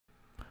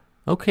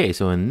Okay,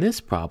 so in this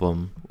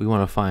problem, we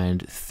want to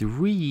find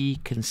 3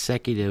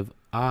 consecutive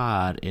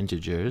odd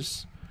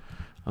integers,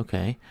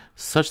 okay,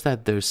 such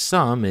that their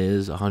sum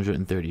is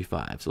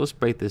 135. So let's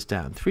break this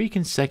down. 3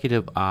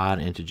 consecutive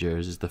odd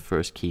integers is the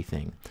first key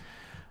thing.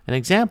 An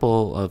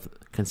example of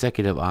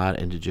consecutive odd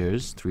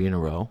integers, 3 in a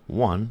row,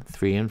 1,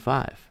 3, and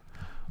 5.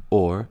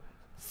 Or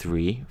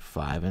 3,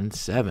 5, and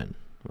 7,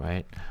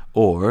 right?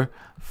 Or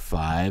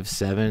 5,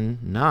 7,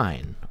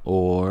 9.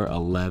 Or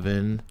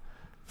 11,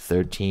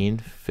 13,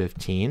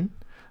 15.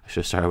 I should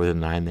have started with a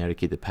 9 there to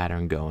keep the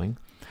pattern going.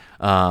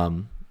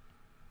 Actually,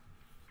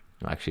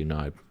 no,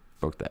 I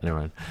broke that. Never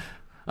mind.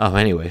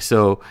 Anyway,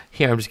 so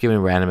here I'm just giving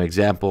random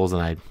examples,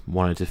 and I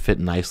wanted to fit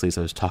nicely,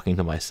 so I was talking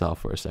to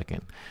myself for a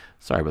second.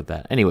 Sorry about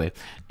that. Anyway,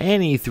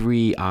 any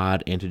 3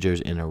 odd integers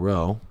in a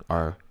row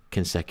are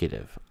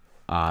consecutive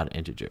odd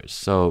integers.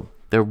 So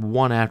they're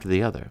one after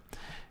the other.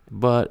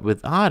 But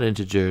with odd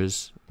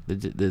integers,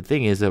 the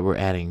thing is that we're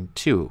adding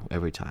 2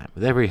 every time.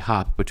 With every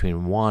hop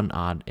between one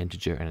odd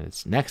integer and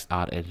its next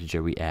odd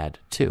integer, we add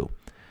 2.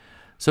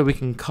 So we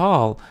can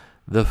call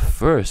the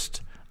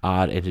first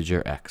odd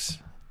integer x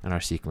in our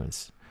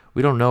sequence.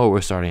 We don't know what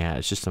we're starting at.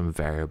 It's just some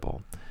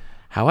variable.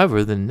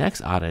 However, the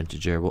next odd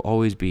integer will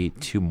always be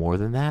 2 more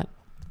than that.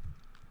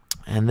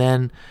 And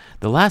then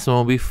the last one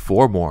will be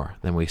 4 more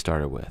than we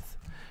started with.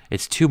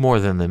 It's 2 more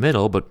than the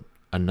middle, but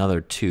another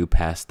 2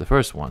 past the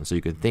first one. So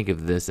you can think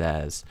of this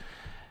as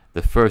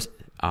the first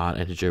odd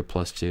integer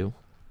plus 2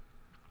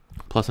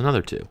 plus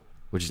another 2,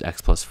 which is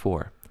x plus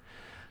 4.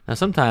 Now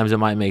sometimes it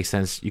might make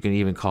sense, you can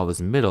even call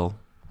this middle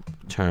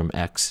term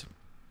x,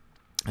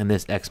 and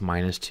this x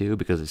minus 2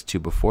 because it's 2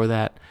 before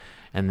that,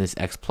 and this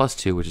x plus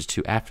 2, which is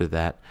 2 after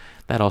that.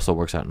 That also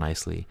works out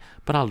nicely,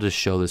 but I'll just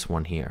show this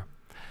one here.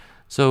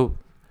 So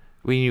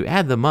when you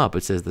add them up,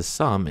 it says the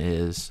sum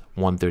is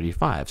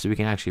 135. So we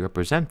can actually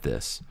represent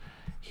this.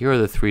 Here are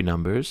the 3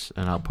 numbers,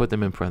 and I'll put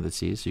them in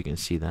parentheses so you can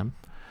see them.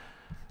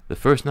 The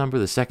first number,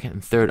 the second,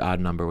 and third odd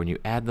number, when you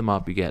add them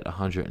up, you get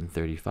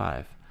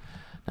 135.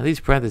 Now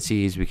these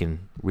parentheses we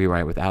can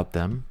rewrite without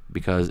them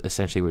because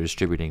essentially we're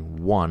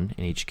distributing 1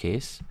 in each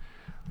case,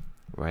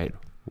 right?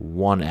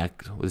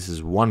 1x, this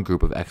is one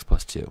group of x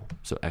plus 2,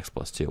 so x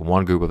plus 2.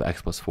 One group of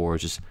x plus 4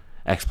 is just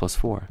x plus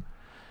 4.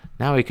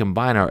 Now we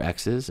combine our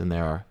x's, and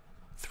there are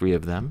 3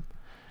 of them,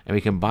 and we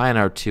combine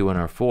our 2 and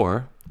our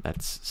 4,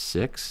 that's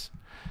 6,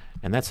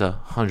 and that's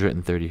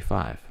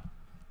 135,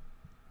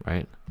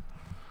 right?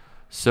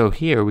 So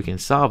here we can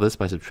solve this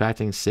by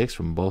subtracting 6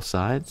 from both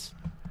sides.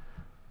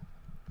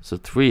 So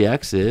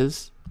 3x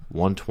is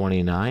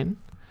 129,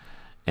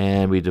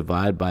 and we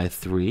divide by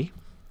 3,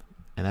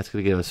 and that's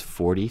going to give us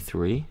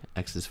 43.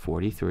 X is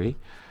 43.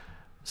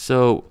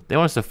 So they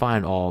want us to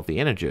find all the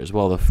integers.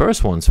 Well, the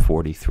first one's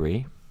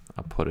 43.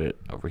 I'll put it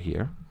over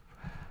here.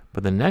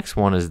 But the next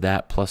one is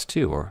that plus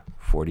 2, or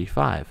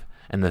 45.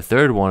 And the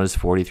third one is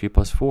 43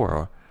 plus 4,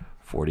 or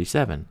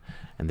 47.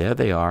 And there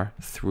they are,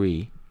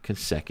 3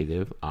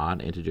 consecutive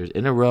odd integers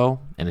in a row.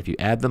 And if you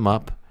add them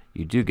up,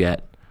 you do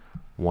get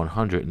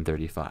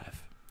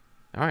 135.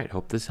 All right,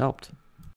 hope this helped.